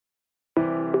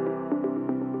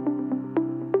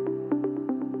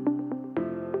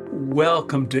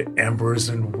Welcome to Embers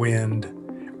and Wind.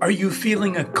 Are you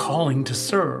feeling a calling to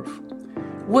serve?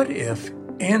 What if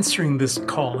answering this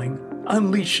calling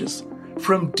unleashes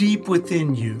from deep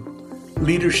within you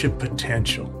leadership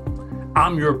potential?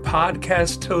 I'm your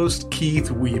podcast host, Keith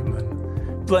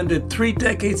Weidman, blended 3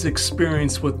 decades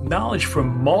experience with knowledge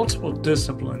from multiple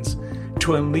disciplines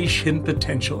to unleash hidden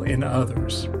potential in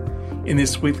others. In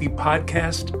this weekly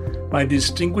podcast, my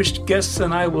distinguished guests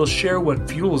and I will share what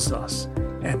fuels us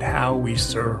and how we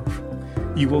serve.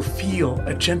 You will feel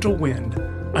a gentle wind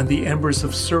on the embers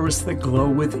of service that glow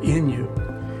within you.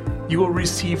 You will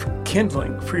receive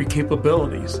kindling for your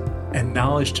capabilities and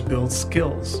knowledge to build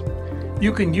skills.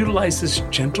 You can utilize this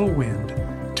gentle wind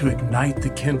to ignite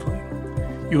the kindling.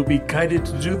 You will be guided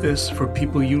to do this for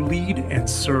people you lead and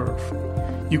serve.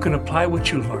 You can apply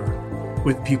what you learn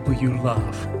with people you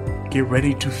love. Get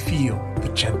ready to feel the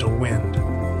gentle wind.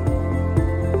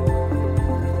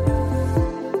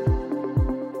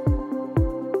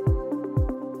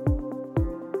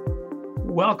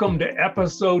 Welcome to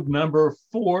episode number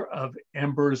 4 of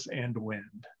Embers and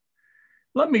Wind.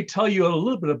 Let me tell you a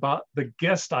little bit about the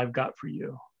guest I've got for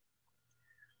you.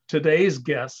 Today's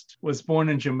guest was born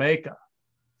in Jamaica.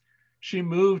 She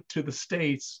moved to the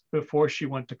States before she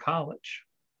went to college.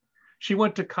 She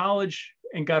went to college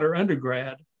and got her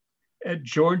undergrad at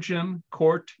Georgian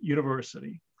Court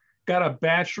University, got a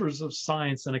bachelor's of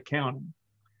science in accounting.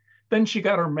 Then she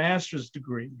got her master's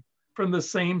degree from the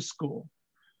same school,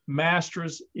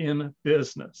 master's in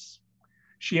business.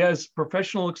 She has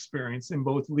professional experience in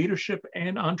both leadership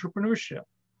and entrepreneurship.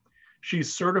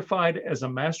 She's certified as a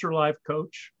master life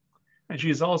coach, and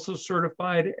she's also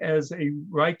certified as a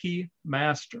Reiki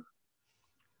master.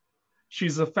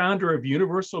 She's the founder of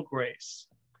Universal Grace.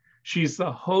 She's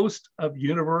the host of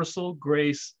Universal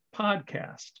Grace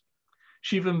podcast.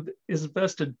 She even has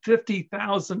invested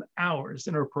 50,000 hours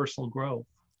in her personal growth.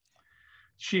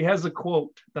 She has a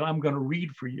quote that I'm going to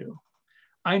read for you.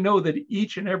 I know that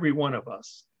each and every one of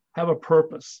us have a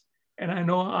purpose, and I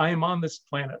know I am on this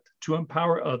planet to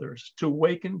empower others to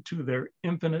awaken to their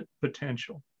infinite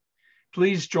potential.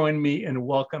 Please join me in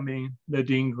welcoming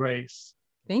Nadine Grace.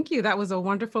 Thank you. That was a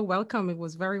wonderful welcome. It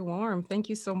was very warm. Thank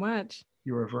you so much.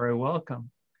 You are very welcome.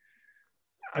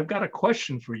 I've got a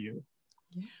question for you.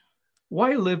 Yeah.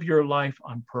 Why live your life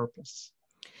on purpose?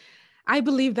 I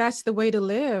believe that's the way to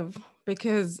live,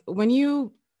 because when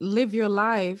you live your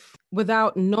life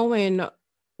without knowing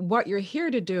what you're here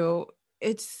to do,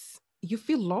 you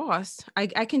feel lost. I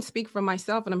can speak for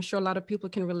myself, and I'm sure a lot of people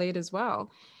can relate as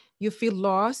well. You feel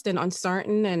lost and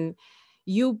uncertain, and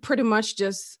you pretty much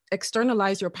just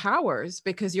externalize your powers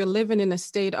because you're living in a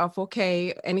state of,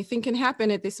 okay, anything can happen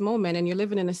at this moment. And you're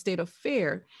living in a state of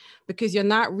fear because you're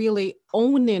not really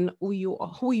owning who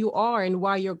you are and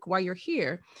why you're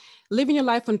here. Living your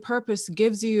life on purpose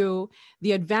gives you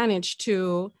the advantage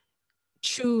to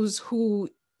choose who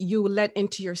you let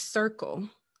into your circle,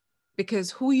 because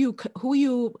who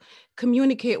you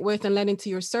communicate with and let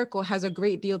into your circle has a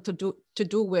great deal to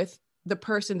do with the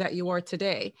person that you are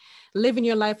today. Living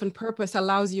your life on purpose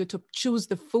allows you to choose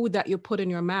the food that you put in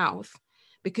your mouth,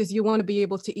 because you want to be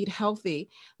able to eat healthy,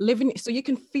 living so you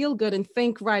can feel good and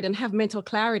think right and have mental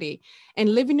clarity.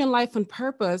 And living your life on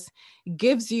purpose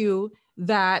gives you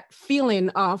that feeling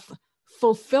of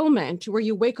fulfillment where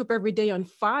you wake up every day on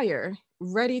fire,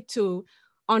 ready to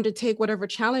undertake whatever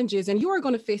challenges, and you are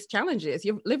going to face challenges.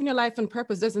 You're living your life on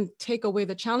purpose doesn't take away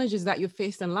the challenges that you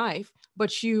face in life,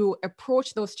 but you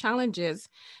approach those challenges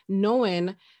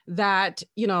knowing that,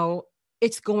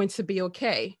 it's going to be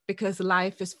okay, because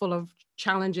life is full of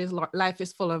challenges, life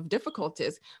is full of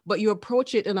difficulties, but you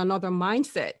approach it in another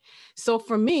mindset. So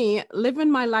for me,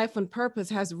 living my life on purpose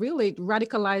has really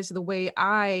radicalized the way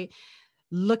I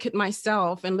look at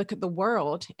myself and look at the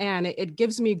world. And it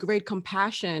gives me great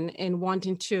compassion in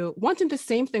wanting the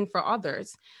same thing for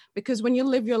others. Because when you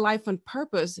live your life on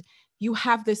purpose, you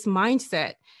have this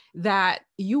mindset that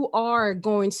you are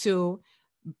going to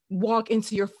walk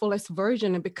into your fullest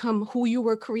version and become who you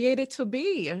were created to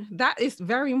be. That is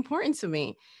very important to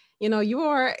me.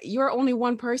 You're only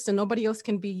one person. Nobody else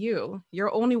can be you.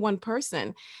 You're only one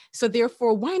person. So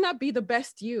therefore, why not be the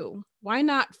best you? Why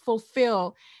not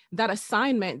fulfill that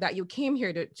assignment that you came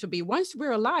here to be? Once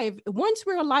we're alive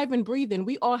and breathing,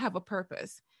 we all have a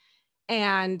purpose.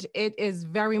 And it is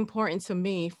very important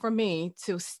for me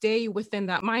to stay within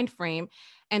that mind frame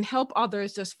and help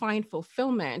others just find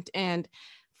fulfillment and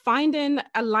finding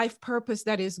a life purpose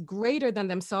that is greater than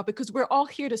themselves, because we're all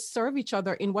here to serve each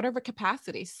other in whatever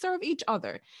capacity, serve each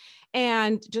other,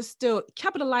 and just to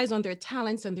capitalize on their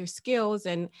talents and their skills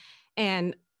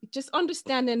and just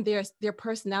understanding their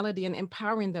personality and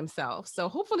empowering themselves. So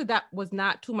hopefully that was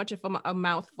not too much of a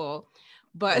mouthful,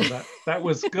 but Oh, that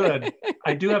was good.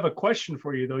 I do have a question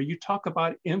for you though. You talk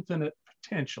about infinite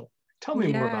potential. Tell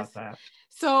me more yes. about that.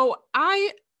 So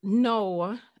I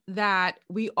know that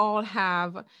we all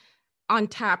have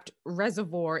untapped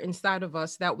reservoir inside of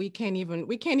us that we can't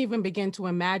even begin to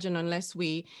imagine unless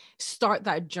we start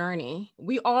that journey.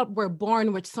 We all were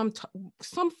born with some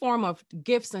form of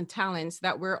gifts and talents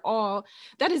that we're all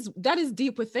that is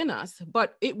deep within us,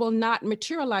 but it will not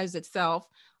materialize itself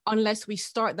unless we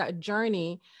start that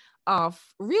journey of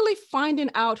really finding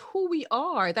out who we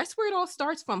are. That's where it all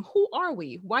starts from. Who are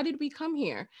we? Why did we come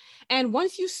here? And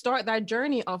once you start that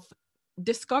journey of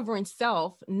discovering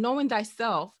self, knowing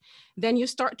thyself, then you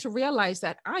start to realize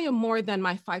that I am more than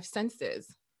my five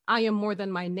senses. I am more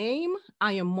than my name.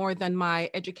 I am more than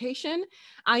my education.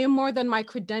 I am more than my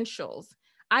credentials.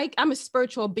 I'm a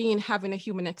spiritual being having a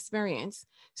human experience.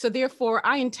 So therefore,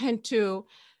 I intend to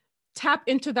tap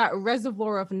into that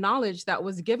reservoir of knowledge that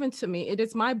was given to me. It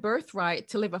is my birthright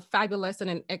to live a fabulous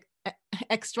and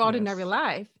extraordinary Yes.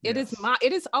 life. Yes.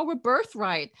 It is our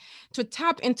birthright to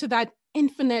tap into that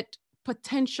infinite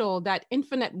potential, that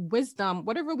infinite wisdom,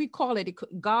 whatever we call it,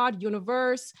 God,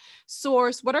 universe,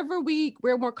 source, whatever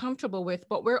we're more comfortable with.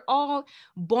 But we're all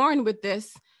born with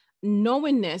this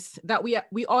knowingness that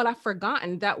we all have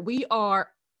forgotten that we are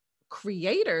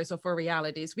creators of our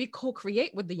realities. We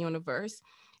co-create with the universe.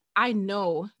 I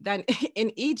know that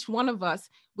in each one of us,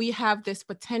 we have this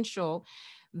potential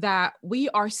that we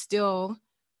are still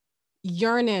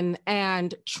yearning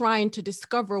and trying to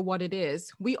discover what it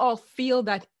is. We all feel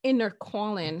that inner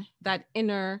calling, that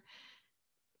inner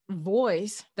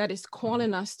voice that is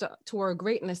calling us to our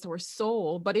greatness, to our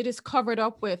soul, but it is covered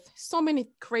up with so many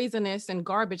craziness and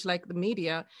garbage like the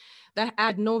media that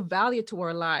add no value to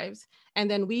our lives.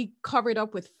 And then we cover it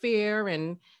up with fear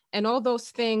and all those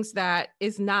things that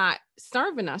is not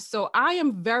serving us. So I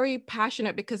am very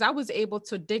passionate because I was able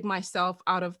to dig myself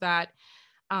out of that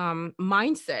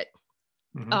mindset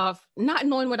of not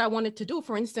knowing what I wanted to do.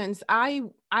 For instance, I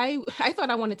thought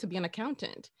I wanted to be an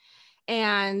accountant.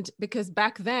 And because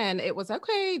back then it was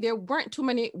okay, there weren't too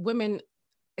many women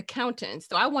accountants.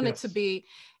 So I wanted to be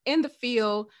in the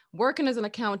field working as an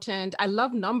accountant. I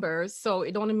love numbers, so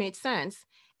it only made sense.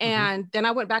 And then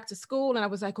I went back to school and I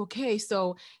was like, okay,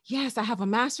 so yes, I have a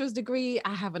master's degree.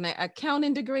 I have an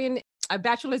accounting degree and a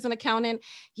bachelor's in accounting.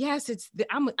 Yes,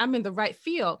 I'm in the right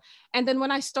field. And then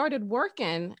when I started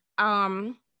working,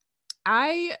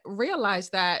 I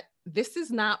realized that this is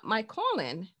not my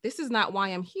calling. This is not why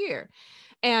I'm here.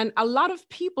 And a lot of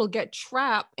people get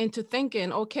trapped into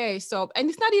thinking, okay, so, and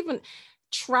it's not even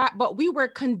trapped, but we were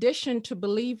conditioned to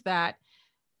believe that,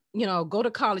 go to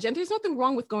college. And there's nothing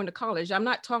wrong with going to college. I'm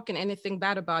not talking anything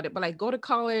bad about it, but like go to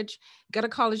college, get a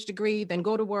college degree, then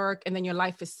go to work, and then your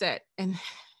life is set. And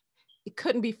it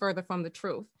couldn't be further from the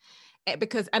truth.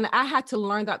 And I had to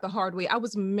learn that the hard way. I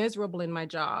was miserable in my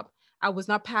job. I was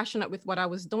not passionate with what I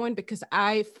was doing because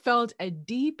I felt a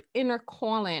deep inner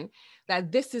calling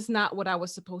that this is not what I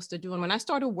was supposed to do. And when I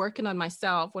started working on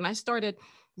myself, when I started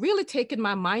really taking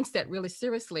my mindset really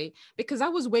seriously, because I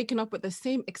was waking up with the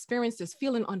same experiences,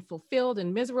 feeling unfulfilled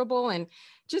and miserable and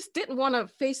just didn't want to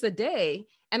face the day.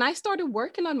 And I started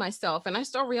working on myself and I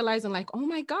started realizing like, oh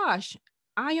my gosh,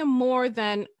 I am more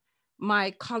than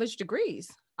my college degrees.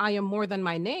 I am more than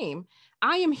my name.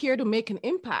 I am here to make an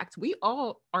impact. We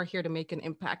all are here to make an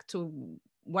impact to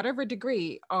whatever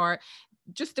degree, or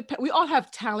just we all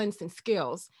have talents and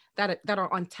skills that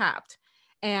are untapped.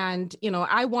 And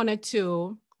I wanted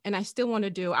to, and I still want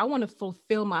to do. I want to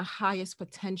fulfill my highest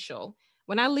potential.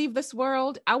 When I leave this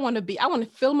world, I want to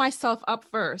fill myself up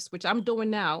first, which I'm doing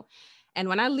now. And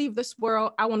when I leave this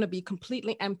world, I want to be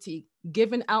completely empty,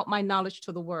 giving out my knowledge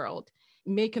to the world,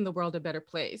 making the world a better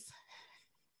place.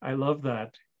 I love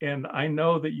that. And I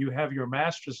know that you have your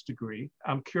master's degree.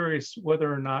 I'm curious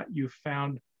whether or not you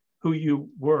found who you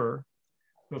were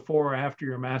before or after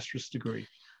your master's degree.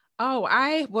 Oh,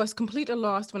 I was completely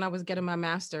lost when I was getting my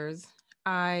master's.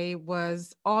 I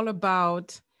was all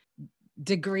about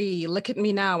degree. Look at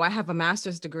me now. I have a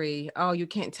master's degree. Oh, you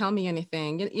can't tell me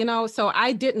anything. So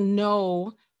I didn't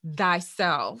know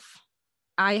thyself.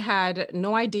 I had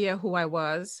no idea who I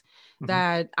was,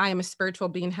 that I am a spiritual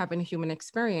being having a human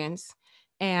experience,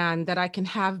 and that I can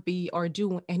have, be, or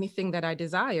do anything that I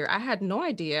desire. I had no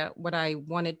idea what I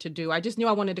wanted to do. I just knew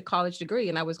I wanted a college degree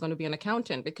and I was going to be an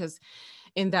accountant because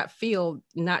in that field,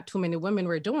 not too many women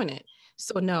were doing it.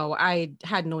 So no, I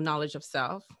had no knowledge of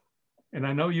self. And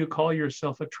I know you call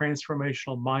yourself a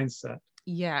transformational mindset.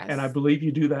 Yes. And I believe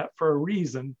you do that for a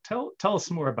reason. Tell us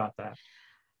more about that.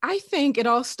 I think it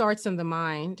all starts in the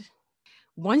mind.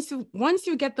 Once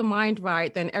you get the mind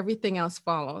right, then everything else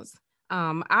follows.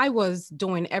 I was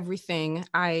doing everything.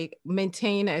 I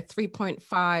maintain a 3.5,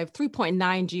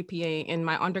 3.9 GPA in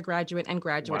my undergraduate and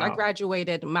graduate. I Wow.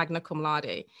 graduated magna cum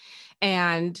laude.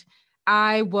 And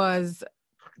I was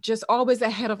just always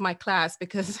ahead of my class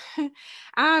because in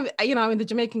the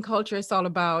Jamaican culture, it's all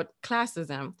about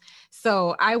classism.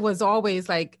 So I was always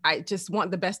like, I just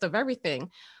want the best of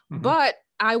everything. Mm-hmm. But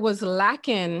I was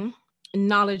lacking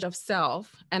knowledge of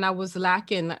self, and I was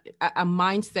lacking a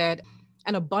mindset,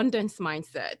 an abundance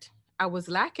mindset. I was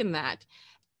lacking that.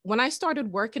 When I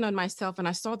started working on myself and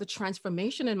I saw the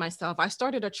transformation in myself, I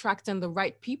started attracting the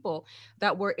right people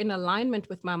that were in alignment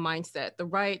with my mindset, the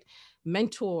right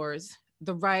mentors,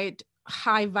 the right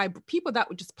high vibe people that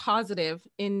were just positive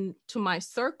into my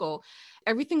circle.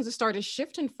 Everything just started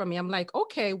shifting for me. I'm like,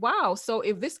 okay, wow. So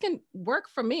if this can work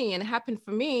for me and happen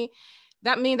for me,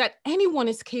 that means that anyone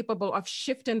is capable of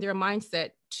shifting their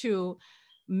mindset to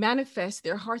manifest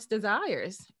their heart's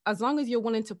desires, as long as you're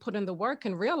willing to put in the work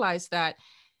and realize that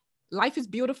life is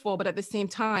beautiful, but at the same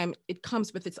time, it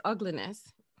comes with its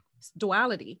ugliness, its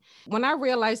duality. When I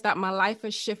realized that my life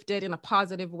has shifted in a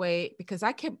positive way, because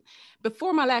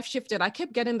before my life shifted, I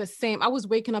kept getting I was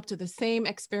waking up to the same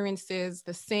experiences,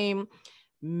 the same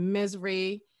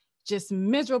misery, just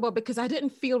miserable because I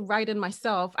didn't feel right in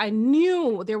myself. I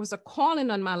knew there was a calling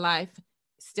on my life,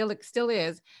 it still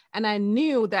is. And I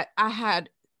knew that I have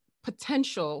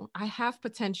potential,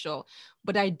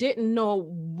 but I didn't know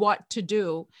what to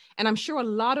do. And I'm sure a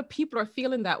lot of people are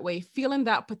feeling that way, feeling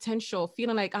that potential,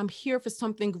 feeling like I'm here for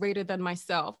something greater than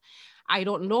myself. I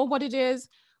don't know what it is,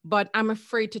 but I'm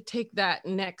afraid to take that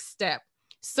next step.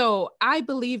 So I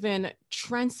believe in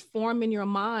transforming your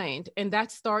mind. And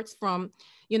that starts from,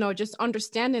 just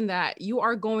understanding that you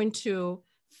are going to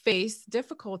face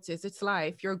difficulties. It's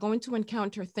life. You're going to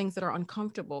encounter things that are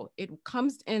uncomfortable. It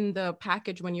comes in the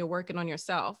package when you're working on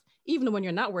yourself, even when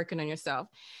you're not working on yourself.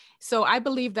 So I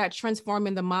believe that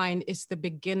transforming the mind is the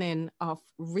beginning of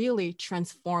really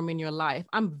transforming your life.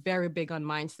 I'm very big on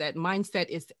mindset. Mindset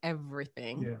is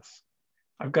everything. Yes.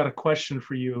 I've got a question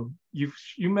for you.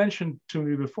 You mentioned to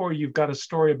me before you've got a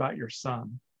story about your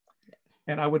son.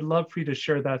 And I would love for you to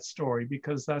share that story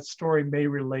because that story may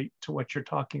relate to what you're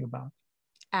talking about.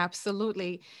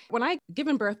 Absolutely. When I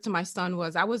given birth to my son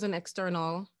I was an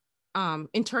internal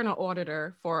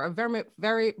auditor for a very,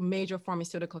 very major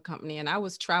pharmaceutical company. And I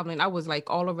was traveling, I was like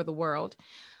all over the world,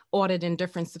 auditing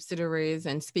different subsidiaries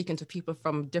and speaking to people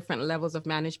from different levels of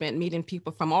management, meeting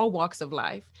people from all walks of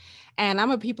life. And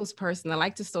I'm a people's person. I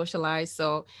like to socialize.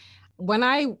 So when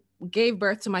I gave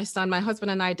birth to my son, my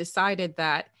husband and I decided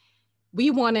that we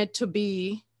wanted to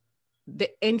be the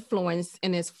influence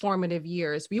in his formative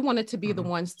years. We wanted to be the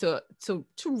ones to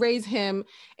raise him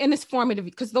in his formative,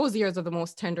 because those years are the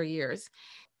most tender years.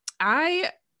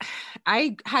 I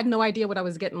had no idea what I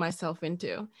was getting myself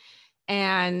into.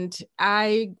 And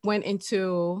I went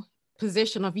into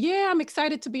position of, yeah, I'm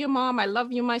excited to be a mom. I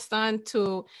love you, my son,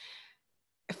 to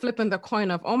flipping the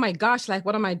coin of, oh my gosh, like,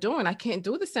 what am I doing? I can't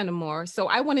do this anymore. So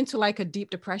I went into like a deep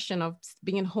depression of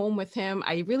being home with him.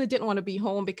 I really didn't want to be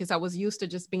home because I was used to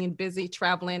just being busy,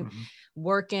 traveling,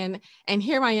 working. And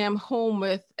here I am home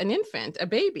with an infant, a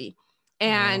baby.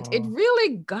 And it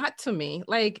really got to me.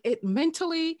 Like, it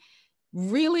mentally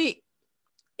really,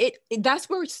 that's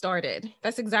where it started.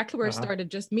 That's exactly where it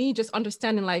started. Just me just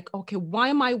understanding like, okay, why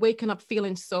am I waking up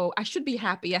feeling I should be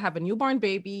happy. I have a newborn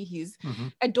baby. He's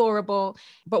adorable,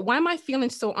 but why am I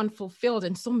feeling so unfulfilled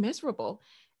and so miserable?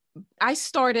 I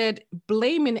started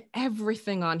blaming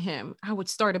everything on him. I would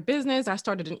start a business. I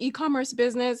started an e-commerce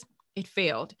business. It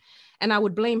failed. And I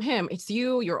would blame him. It's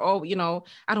you. You're all,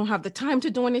 I don't have the time to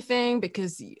do anything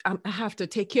because I have to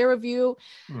take care of you.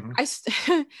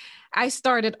 I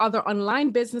started other online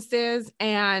businesses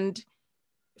and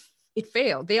it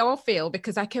failed. They all failed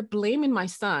because I kept blaming my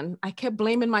son. I kept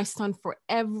blaming my son for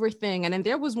everything. And then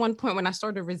there was one point when I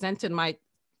started resenting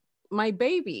my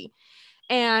baby.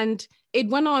 And it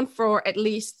went on for at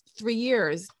least 3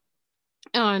 years.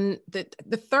 On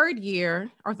the third year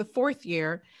or the fourth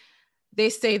year, they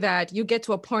say that you get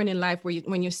to a point in life where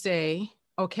when you say,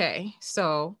 okay,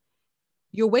 so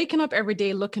you're waking up every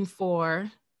day looking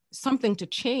for something to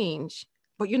change,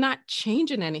 but you're not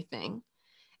changing anything.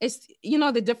 It's,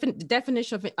 the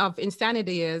definition of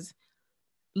insanity is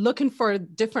looking for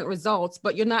different results,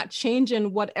 but you're not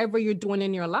changing whatever you're doing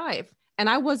in your life. And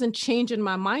I wasn't changing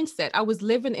my mindset. I was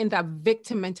living in that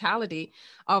victim mentality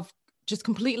of just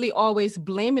completely always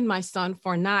blaming my son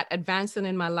for not advancing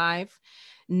in my life,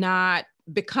 not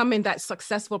becoming that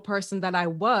successful person that I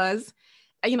was.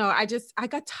 I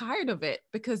got tired of it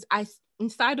because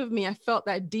inside of me, I felt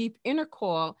that deep inner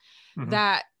call Mm-hmm.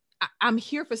 that I'm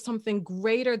here for something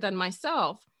greater than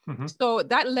myself. Mm-hmm. So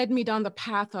that led me down the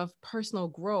path of personal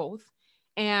growth.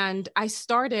 And I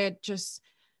started just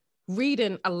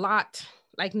reading a lot.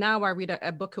 Like now I read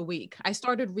a book a week. I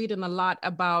started reading a lot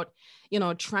about,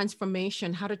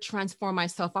 transformation, how to transform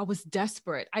myself. I was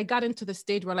desperate. I got into the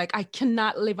stage where like, I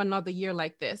cannot live another year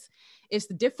like this. It's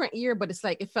a different year, but it's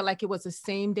like, it felt like it was the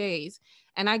same days.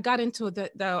 And I got into the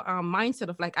mindset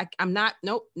of like, I'm not,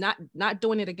 nope, not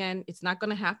doing it again. It's not going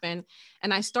to happen.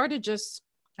 And I started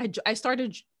I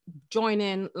started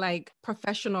joining like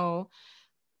professional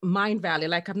Mind Valley.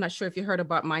 Like, I'm not sure if you heard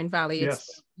about Mind Valley.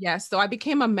 Yes. Yes. So I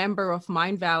became a member of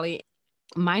Mind Valley.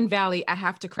 Mind Valley, I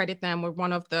have to credit them with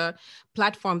one of the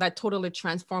platform that totally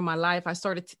transformed my life. I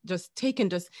started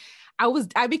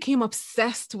I became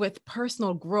obsessed with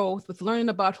personal growth, with learning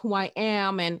about who I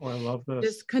am and Oh, I love this.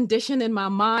 just conditioning my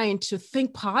mind to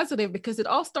think positive because it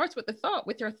all starts with the thought,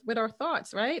 with our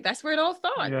thoughts, right? That's where it all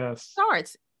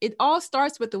starts. It all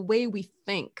starts with the way we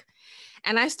think.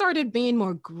 And I started being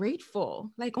more grateful.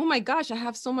 Like, oh my gosh, I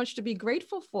have so much to be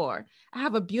grateful for. I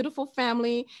have a beautiful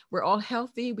family. We're all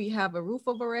healthy. We have a roof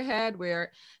over our head.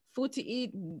 We're food to eat.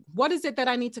 What is it that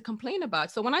I need to complain about?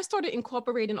 So when I started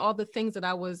incorporating all the things that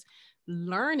I was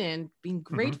learning, being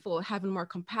grateful, having more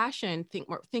compassion,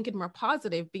 thinking more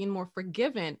positive, being more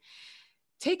forgiving,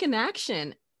 taking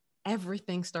action,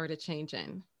 everything started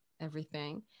changing.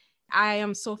 Everything. I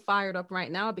am so fired up right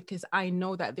now because I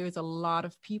know that there's a lot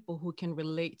of people who can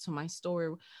relate to my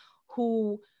story,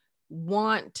 who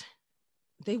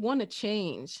they want to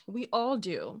change. We all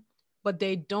do, but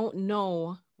they don't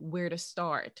know where to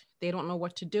start. They don't know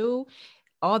what to do.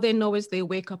 All they know is they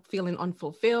wake up feeling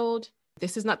unfulfilled.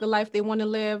 This is not the life they want to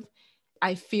live.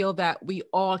 I feel that we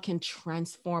all can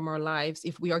transform our lives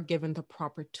if we are given the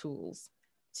proper tools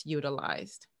to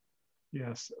utilize.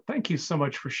 Yes. Thank you so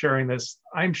much for sharing this.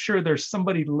 I'm sure there's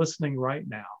somebody listening right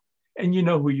now, and you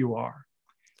know who you are,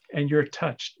 and you're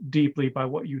touched deeply by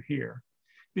what you hear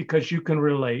because you can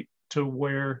relate to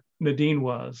where Nadine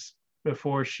was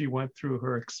before she went through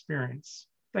her experience.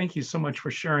 Thank you so much for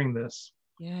sharing this.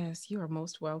 Yes, you are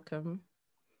most welcome.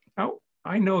 Now,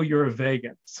 I know you're a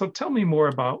vegan, so tell me more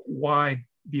about why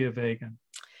be a vegan.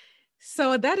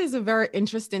 So that is a very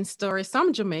interesting story. So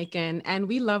I'm Jamaican and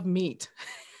we love meat.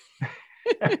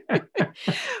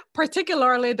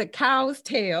 Particularly the cow's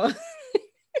tail.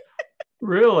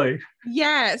 Really?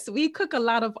 Yes, we cook a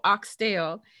lot of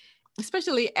oxtail,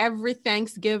 especially every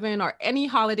Thanksgiving or any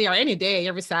holiday or any day,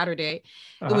 every Saturday.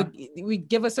 It would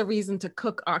give us a reason to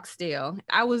cook oxtail.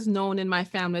 I was known in my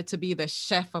family to be the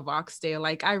chef of oxtail.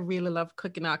 Like I really love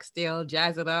cooking oxtail,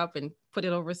 jazz it up and put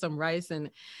it over some rice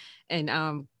and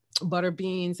butter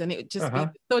beans, and it would just be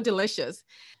so delicious.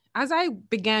 As I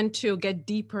began to get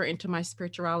deeper into my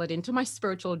spirituality, into my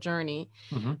spiritual journey,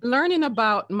 learning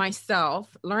about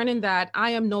myself, learning that I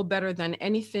am no better than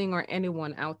anything or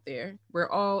anyone out there. We're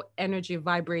all energy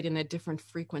vibrating at different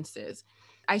frequencies.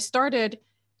 I started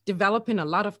developing a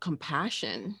lot of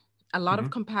compassion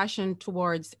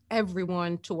towards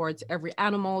everyone, towards every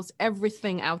animals,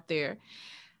 everything out there.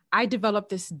 I developed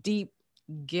this deep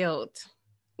guilt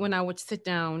when I would sit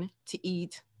down to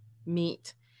eat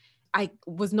meat. I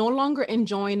was no longer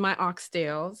enjoying my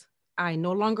oxtails. I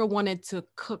no longer wanted to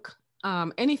cook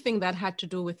anything that had to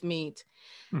do with meat.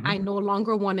 I no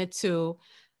longer wanted to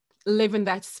live in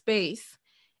that space.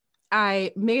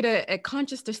 I made a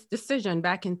conscious decision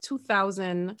back in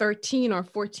 2013 or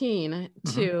 14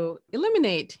 to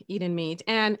eliminate eating meat.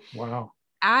 And wow,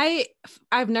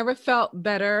 I've never felt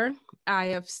better.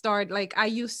 I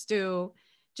used to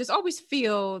just always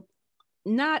feel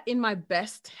not in my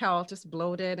best health, just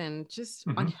bloated and just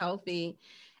unhealthy.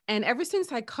 And ever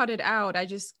since I cut it out, I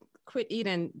just quit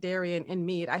eating dairy and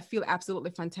meat. I feel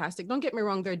absolutely fantastic. Don't get me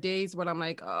wrong. There are days where I'm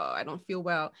like, oh, I don't feel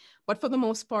well. But for the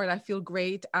most part, I feel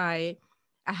great. I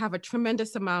have a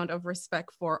tremendous amount of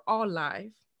respect for all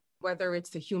life, whether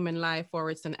it's a human life or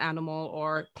it's an animal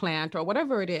or plant or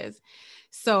whatever it is.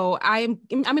 So I'm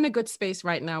in a good space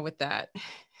right now with that.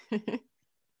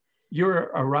 You're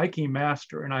a Reiki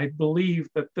master, and I believe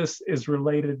that this is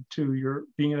related to your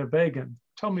being a vegan.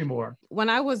 Tell me more. When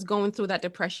I was going through that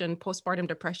depression, postpartum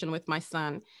depression with my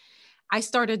son, I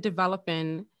started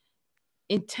developing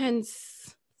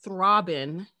intense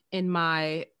throbbing in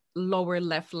my lower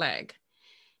left leg.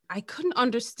 I couldn't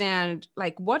understand,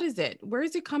 like, what is it? Where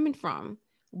is it coming from?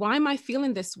 Why am I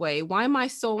feeling this way? Why am I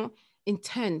so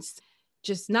intense?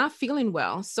 Just not feeling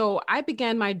well. So I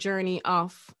began my journey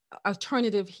of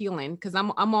alternative healing because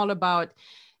I'm all about,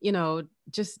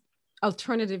 just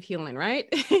alternative healing, right?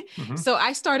 Hmm. So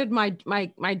I started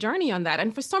my journey on that.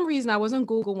 And for some reason, I was on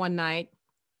Google one night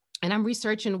and I'm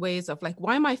researching ways of like,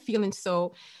 why am I feeling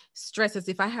so stressed, as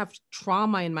if I have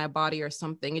trauma in my body or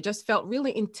something? It just felt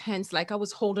really intense, like I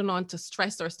was holding on to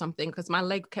stress or something, because my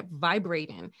leg kept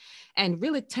vibrating and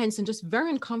really tense and just very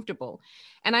uncomfortable.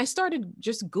 And I started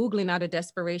just Googling out of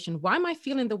desperation, why am I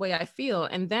feeling the way I feel?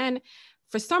 And then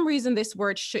for some reason, this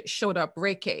word showed up,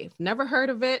 Reiki. Never heard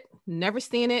of it, never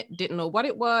seen it, didn't know what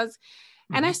it was.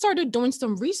 And I Hmm. started doing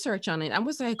some research on it. I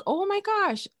was like, oh my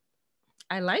gosh,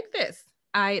 I like this.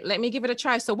 Let me give it a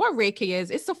try. So what Reiki is,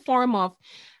 it's a form of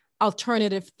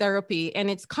alternative therapy, and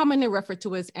it's commonly referred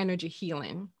to as energy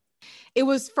healing. It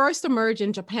was first emerged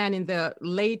in Japan in the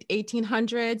late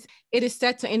 1800s. It is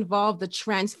said to involve the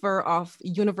transfer of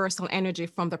universal energy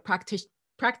from the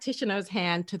practitioner's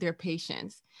hand to their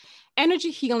patients.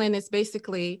 Energy healing is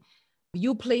basically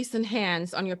you placing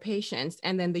hands on your patients,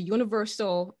 and then the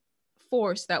universal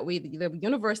force the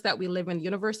universe that we live in,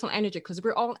 universal energy, because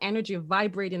we're all energy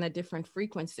vibrating at different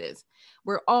frequencies.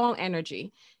 We're all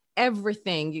energy.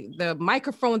 Everything, the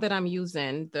microphone that I'm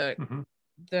using, Hmm.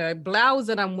 the blouse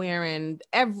that I'm wearing,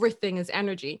 everything is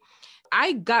energy.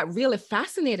 I got really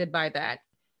fascinated by that.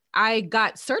 I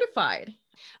got certified,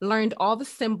 learned all the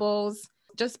symbols,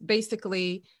 just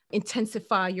basically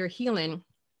intensify your healing.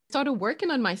 Started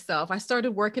working on myself. I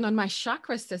started working on my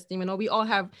chakra system. You know, we all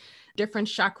have different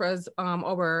chakras,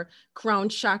 our crown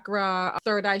chakra,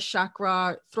 third eye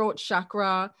chakra, throat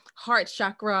chakra, heart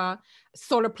chakra,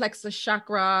 solar plexus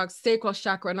chakra, sacral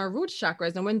chakra, and our root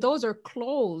chakras. And when those are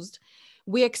closed,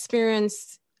 we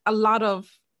experience a lot of,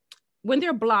 when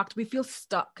they're blocked, we feel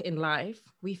stuck in life.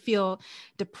 We feel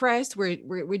depressed.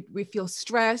 We feel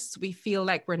stressed. We feel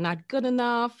like we're not good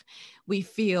enough. We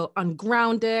feel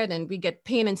ungrounded, and we get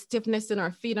pain and stiffness in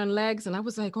our feet and legs. And I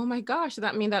was like, oh my gosh, does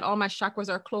that mean that all my chakras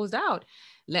are closed out?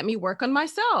 Let me work on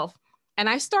myself. And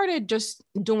I started just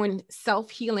doing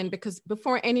self-healing, because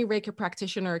before any Reiki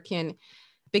practitioner can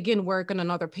begin work on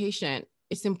another patient,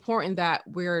 it's important that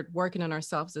we're working on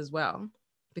ourselves as well,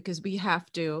 because we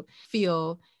have to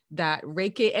feel that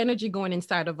Reiki energy going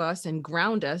inside of us and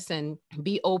ground us and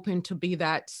be open to be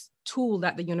that tool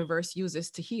that the universe uses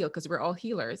to heal, because we're all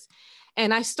healers.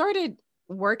 And I started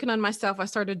working on myself. I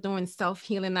started doing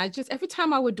self-healing. I just, every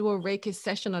time I would do a Reiki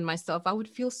session on myself, I would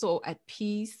feel so at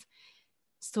peace,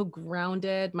 so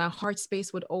grounded. My heart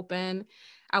space would open.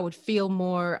 I would feel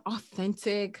more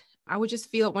authentic. I would just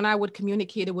feel, when I would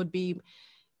communicate, it would be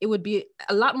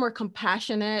a lot more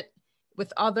compassionate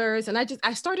with others. And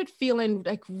I started feeling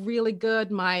like really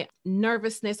good. My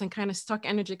nervousness and kind of stuck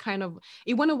energy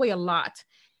it went away a lot.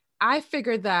 I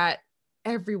figured that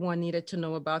everyone needed to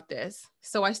know about this.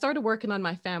 So I started working on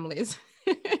my families.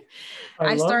 I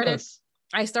I love started, this.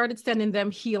 I started sending them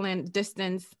healing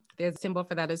distance. There's a symbol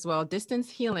for that as well, distance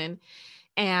healing.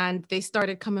 And they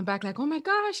started coming back like, oh my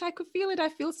gosh, I could feel it. I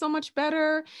feel so much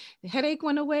better. The headache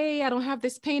went away. I don't have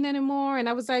this pain anymore. And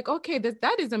I was like, okay,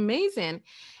 that is amazing.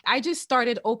 I just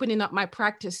started opening up my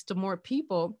practice to more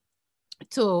people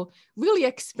to really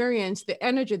experience the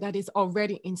energy that is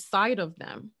already inside of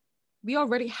them. We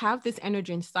already have this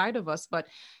energy inside of us, but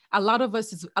a lot of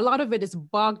it is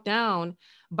bogged down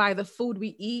by the food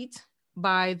we eat,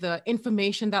 by the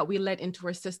information that we let into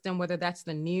our system, whether that's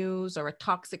the news or a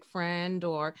toxic friend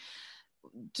or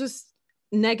just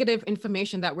negative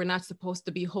information that we're not supposed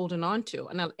to be holding on to.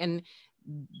 And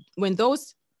when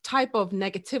those type of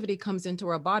negativity comes into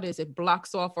our bodies, it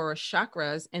blocks off our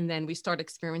chakras, and then we start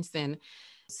experiencing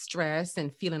stress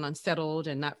and feeling unsettled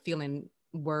and not feeling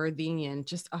worthy, and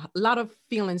just a lot of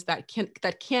feelings that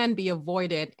can be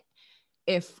avoided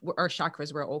if our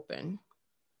chakras were open.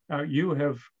 You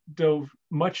have dove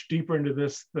much deeper into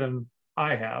this than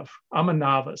I have. I'm a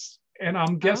novice, and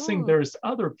I'm guessing Oh, there's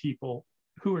other people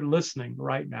who are listening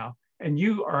right now, and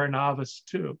you are a novice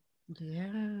too.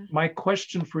 yeah. My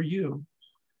question for you,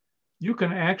 you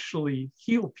can actually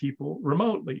heal people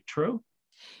remotely, true?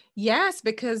 Yes,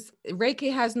 because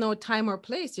Reiki has no time or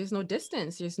place. There's no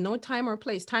distance. There's no time or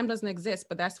place. Time doesn't exist,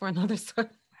 but that's for another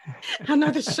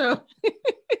another show.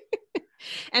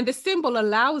 And the symbol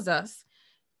allows us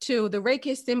the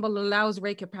Reiki symbol allows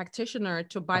Reiki practitioner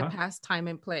to Uh-huh. bypass time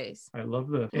and place. I love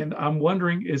this. And I'm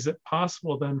wondering, is it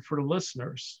possible then for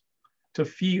listeners to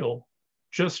feel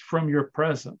just from your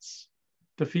presence,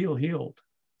 to feel healed,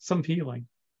 some healing?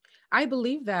 I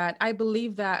believe that. I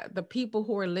believe that the people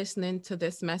who are listening to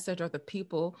this message are the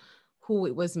people who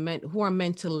are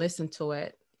meant to listen to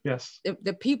it. Yes.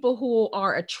 The people who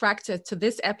are attracted to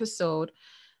this episode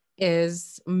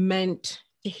is meant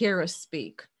to hear us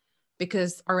speak,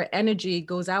 because our energy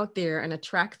goes out there and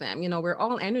attract them. You know, we're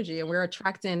all energy and we're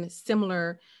attracting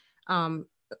similar and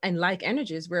like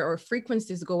energies where our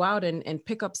frequencies go out and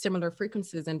pick up similar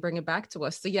frequencies and bring it back to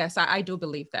us. So yes, I do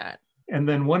believe that. And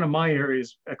then one of my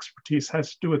areas of expertise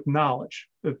has to do with knowledge,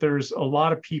 that there's a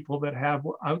lot of people that have,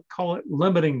 I would call it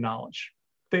limiting knowledge.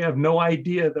 They have no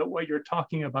idea that what you're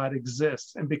talking about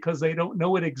exists. And because they don't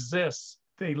know it exists,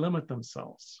 they limit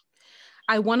themselves.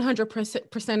 I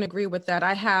 100% agree with that.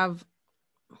 I have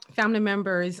family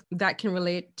members that can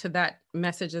relate to that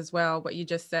message as well, what you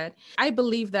just said. I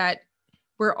believe that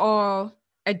we're all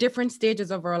at different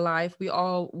stages of our life. We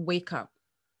all wake up.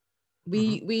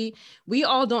 We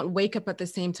all don't wake up at the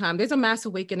same time. There's a mass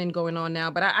awakening going on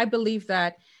now, but I believe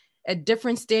that at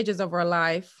different stages of our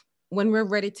life, when we're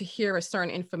ready to hear a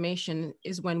certain information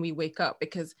is when we wake up,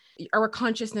 because our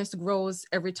consciousness grows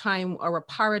every time our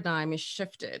paradigm is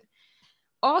shifted.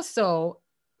 Also,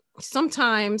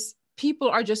 sometimes people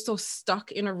are just so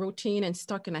stuck in a routine and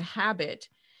stuck in a habit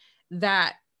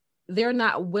that they're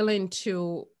not willing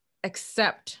to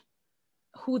accept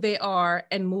who they are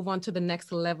and move on to the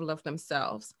next level of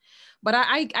themselves. But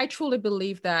I truly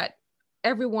believe that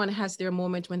everyone has their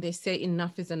moment when they say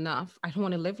enough is enough. I don't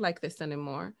want to live like this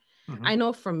anymore. I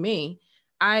know for me,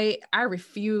 I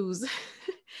refuse,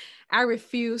 I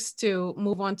refuse to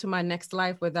move on to my next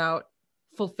life without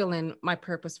fulfilling my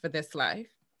purpose for this life.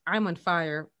 I'm on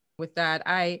fire with that.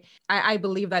 I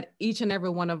believe that each and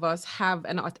every one of us have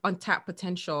an untapped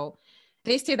potential.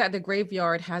 They say that the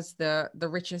graveyard has the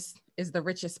richest, is the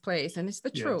richest place. And it's the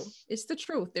truth. It's the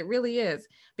truth. It really is.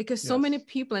 Because so many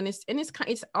people, and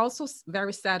it's also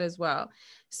very sad as well.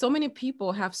 So many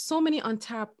people have so many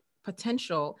untapped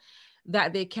potential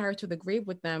that they carry to the grave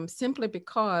with them simply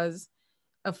because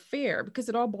of fear, because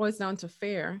it all boils down to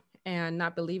fear and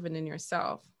not believing in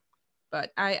yourself.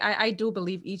 But I do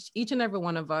believe each and every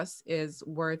one of us is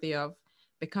worthy of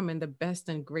becoming the best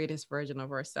and greatest version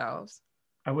of ourselves.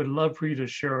 I would love for you to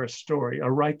share a story, a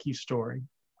Reiki story.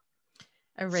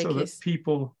 A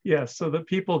Reiki. So that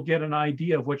people get an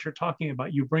idea of what you're talking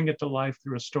about. You bring it to life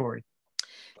through a story.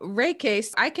 Reiki,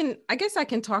 I guess I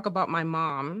can talk about my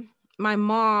mom. My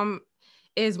mom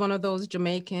is one of those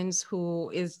Jamaicans who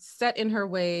is set in her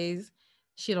ways.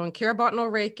 She don't care about no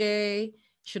Reiki.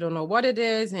 She don't know what it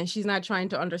is, and she's not trying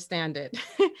to understand it.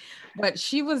 But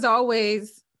she was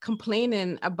always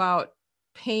complaining about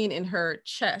pain in her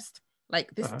chest,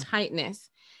 like this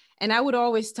tightness. And I would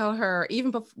always tell her,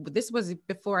 even this was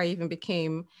before I even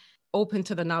became open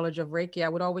to the knowledge of Reiki, I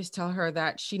would always tell her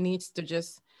that she needs to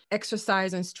just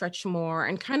exercise and stretch more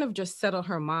and kind of just settle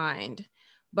her mind.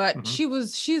 But she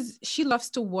loves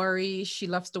to worry. She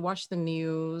loves to watch the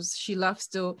news. She loves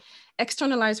to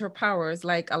externalize her powers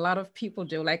like a lot of people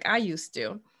do, like I used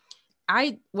to.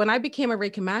 When I became a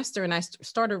Reiki master and I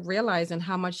started realizing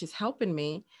how much she's helping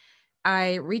me,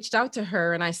 I reached out to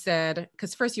her and I said,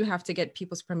 because first you have to get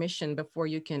people's permission before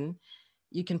you can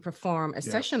perform a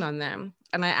session on them.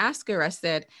 And I asked her, I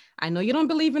said, I know you don't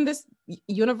believe in this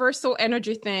universal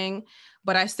energy thing,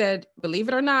 but I said, believe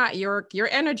it or not, your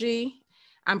energy,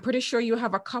 I'm pretty sure you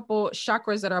have a couple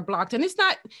chakras that are blocked. And it's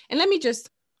not, and let me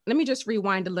just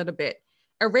rewind a little bit.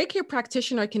 A Reiki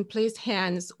practitioner can place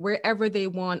hands wherever they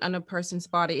want on a person's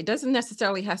body. It doesn't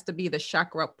necessarily have to be the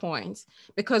chakra points,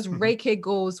 because Reiki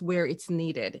goes where it's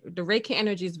needed. The Reiki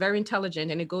energy is very intelligent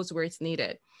and it goes where it's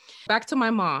needed. Back to my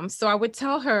mom. So I would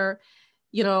tell her,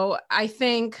 I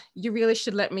think you really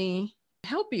should let me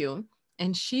help you.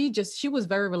 And she was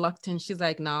very reluctant. She's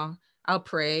like, no, I'll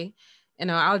pray.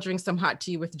 I'll drink some hot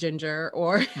tea with ginger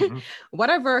or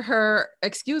whatever her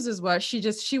excuses was.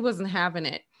 She wasn't having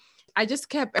it. I just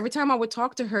kept, every time I would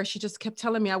talk to her, she just kept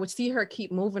telling me, I would see her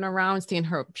keep moving around, seeing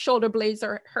her shoulder blades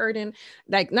are hurting,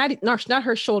 like not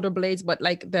her shoulder blades, but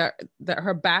like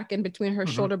her back in between her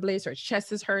shoulder blades, her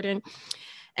chest is hurting.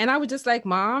 And I was just like,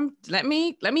 Mom, let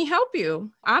me help you.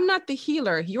 I'm not the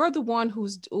healer. You're the one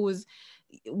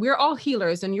we're all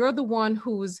healers, and you're the one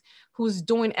who's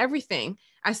doing everything.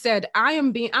 I said,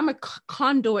 I'm a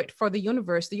conduit for the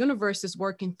universe. The universe is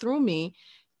working through me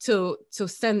to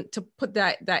put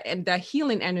that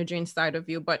healing energy inside of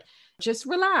you, but just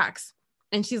relax.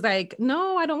 And she's like,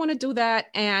 no, I don't want to do that.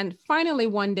 And finally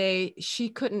one day she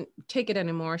couldn't take it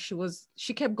anymore.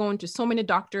 She kept going to so many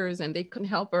doctors and they couldn't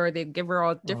help her. They give her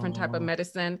all different type of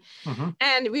medicine.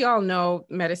 And we all know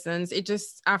medicines, it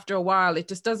just, after a while, it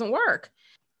just doesn't work.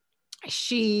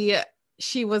 She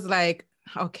was like,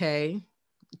 okay,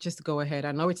 just go ahead.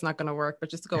 I know it's not going to work, but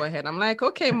just go ahead. I'm like,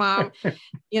 okay, Mom,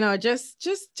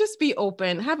 just be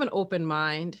open, have an open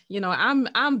mind.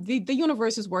 The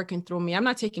universe is working through me. I'm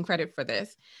not taking credit for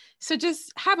this. So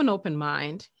just have an open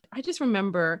mind. I just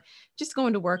remember just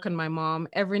going to work on my mom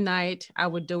every night. I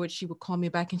would do it. She would call me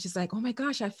back and she's like, oh my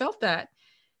gosh, I felt that.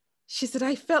 She said,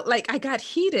 I felt like I got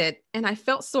heated and I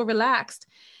felt so relaxed.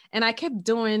 And I kept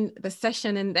doing the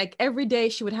session, and like every day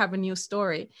she would have a new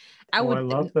story. I Oh, I would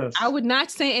love I this. would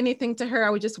not say anything to her. I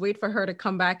would just wait for her to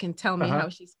come back and tell me Uh-huh. how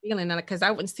she's feeling. And because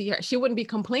I wouldn't see her, she wouldn't be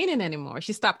complaining anymore.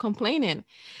 She stopped complaining.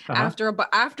 Uh-huh.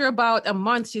 After about a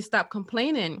month, she stopped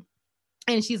complaining.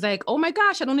 And she's like, oh my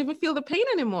gosh, I don't even feel the pain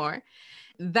anymore.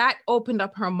 That opened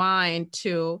up her mind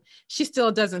to, she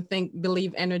still doesn't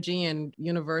believe energy and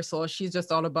universal. She's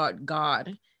just all about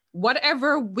God.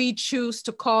 Whatever we choose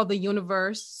to call the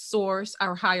universe, source,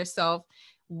 our higher self,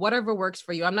 whatever works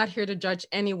for you. I'm not here to judge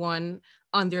anyone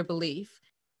on their belief.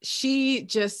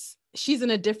 She's in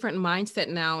a different mindset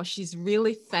now. She's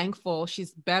really thankful.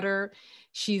 She's better.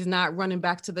 She's not running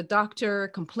back to the doctor,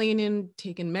 complaining,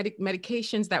 taking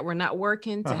medications that were not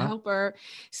working to Uh-huh. help her.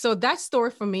 So that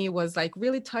story for me was like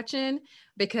really touching,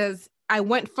 because I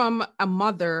went from a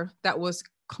mother that was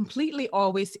completely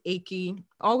always achy,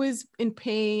 always in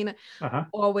pain, Uh-huh.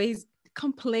 always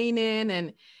complaining,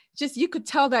 and just you could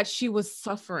tell that she was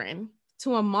suffering,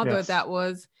 to a mother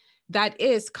Yes. that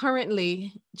is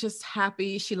currently just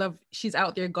happy. She's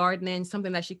out there gardening,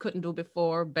 something that she couldn't do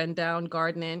before, bend down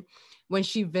gardening. When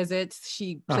she visits,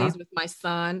 she Uh-huh. plays with my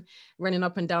son, running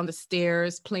up and down the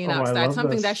stairs, playing Oh, I outside, love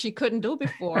something that this. she couldn't do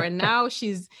before. And now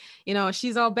she's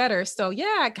all better. So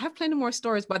yeah, I have plenty more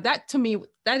stories, but that to me,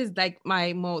 that is like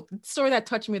my most story that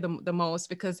touched me the most,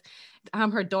 because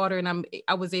I'm her daughter, and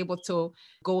I was able to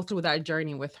go through that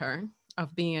journey with her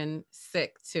of being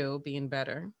sick to being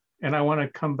better. And I want to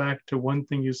come back to one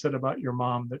thing you said about your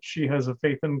mom, that she has a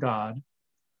faith in God.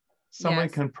 Somebody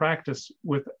Yes. can practice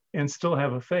with and still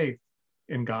have a faith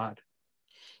in God.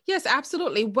 Yes,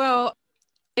 absolutely. Well,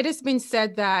 it has been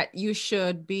said that you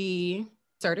should be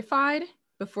certified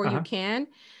before you Uh-huh. can,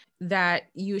 that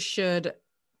you should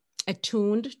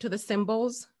attuned to the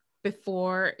symbols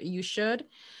before you should.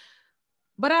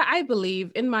 But I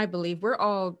believe, in my belief, we're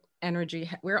all energy,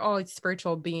 we're all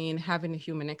spiritual being having a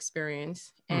human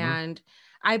experience. Mm-hmm. And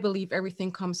I believe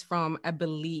everything comes from a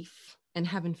belief and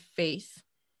having faith.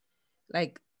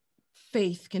 Like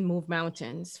faith can move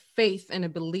mountains, faith and a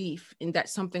belief in that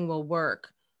something will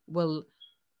work, will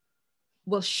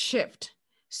shift.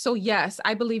 So yes,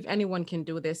 I believe anyone can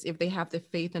do this if they have the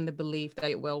faith and the belief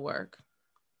that it will work.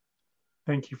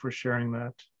 Thank you for sharing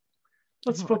that.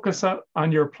 Let's Okay. focus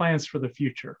on your plans for the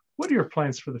future. What are your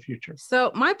plans for the future?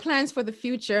 So my plans for the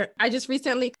future, I just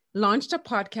recently launched a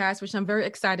podcast, which I'm very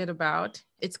excited about.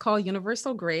 It's called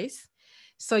Universal Grace.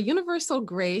 So Universal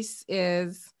Grace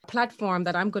is a platform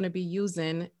that I'm going to be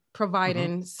using, Mm-hmm.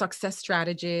 providing success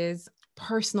strategies,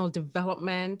 personal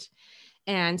development,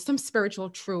 and some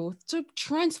spiritual truth to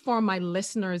transform my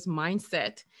listeners'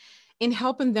 mindset, in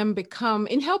helping them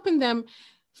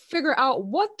figure out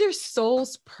what their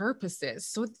soul's purpose is,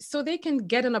 so they can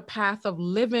get in a path of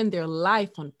living their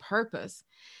life on purpose,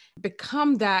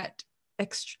 become that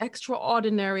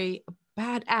extraordinary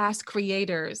badass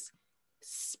creators,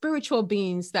 spiritual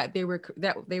beings that they were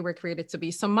created to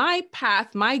be. So my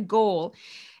path, my goal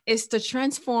is to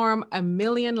transform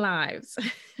 1,000,000 lives.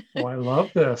 Oh, I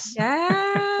love this.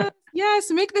 Yes,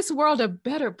 yes, make this world a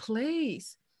better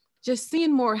place. Just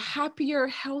seeing more happier,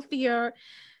 healthier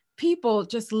people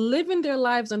just living their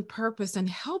lives on purpose and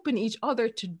helping each other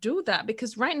to do that.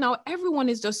 Because right now, everyone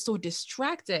is just so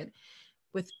distracted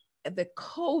with the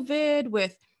COVID,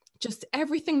 with just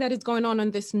everything that is going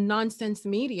on this nonsense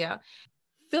media,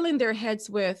 filling their heads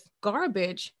with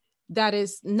garbage that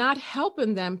is not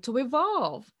helping them to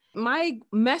evolve. My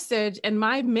message and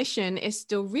my mission is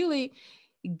to really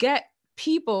get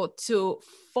people to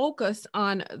focus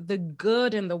on the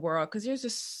good in the world, because there's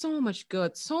just so much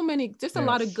good, there's a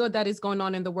lot of Yes. good that is going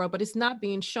on in the world, but it's not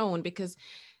being shown because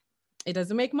it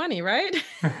doesn't make money, right?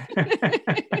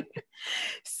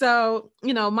 So,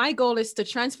 my goal is to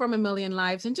transform 1,000,000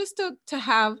 lives, and just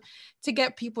to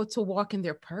get people to walk in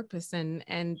their purpose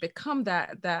and become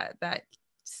that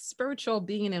spiritual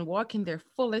being, and walk in their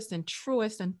fullest and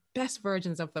truest and best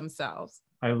versions of themselves.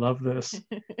 I love this.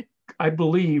 I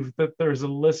believe that there's a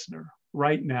listener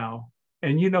right now,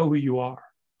 and you know who you are.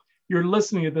 You're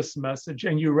listening to this message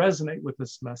and you resonate with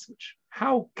this message.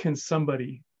 How can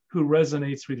somebody who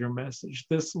resonates with your message,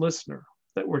 this listener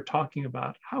that we're talking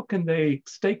about, how can they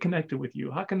stay connected with you?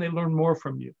 How can they learn more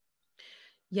from you?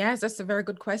 Yes, that's a very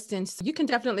good question. So you can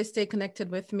definitely stay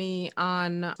connected with me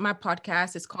on my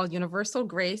podcast. It's called Universal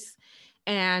Grace.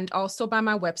 And also by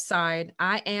my website,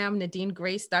 I am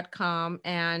NadineGrace.com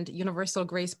and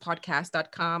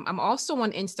UniversalGracePodcast.com. I'm also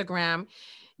on Instagram,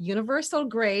 Universal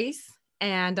Grace,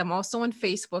 And I'm also on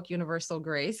Facebook, Universal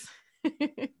Grace.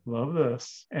 Love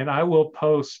this. And I will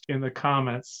post in the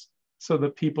comments so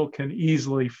that people can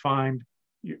easily find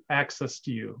access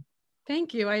to you.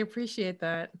 Thank you. I appreciate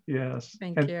that. Yes.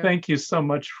 Thank and you. Thank you so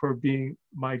much for being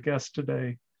my guest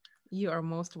today. You are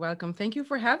most welcome. Thank you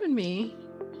for having me.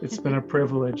 It's been a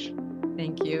privilege.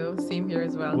 Thank you. Same here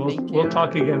as well. Thank you. We'll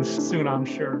talk again soon, I'm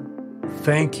sure.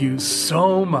 Thank you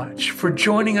so much for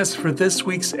joining us for this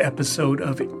week's episode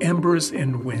of Embers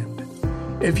and Wind.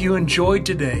 If you enjoyed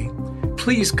today,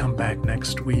 please come back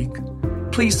next week.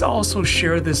 Please also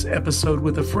share this episode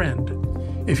with a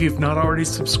friend. If you've not already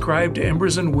subscribed to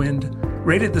Embers and Wind,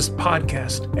 rated this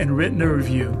podcast, and written a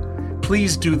review,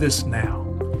 please do this now.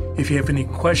 If you have any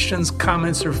questions,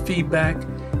 comments, or feedback,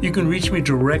 you can reach me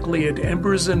directly at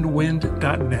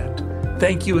embersandwind.net.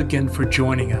 Thank you again for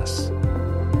joining us.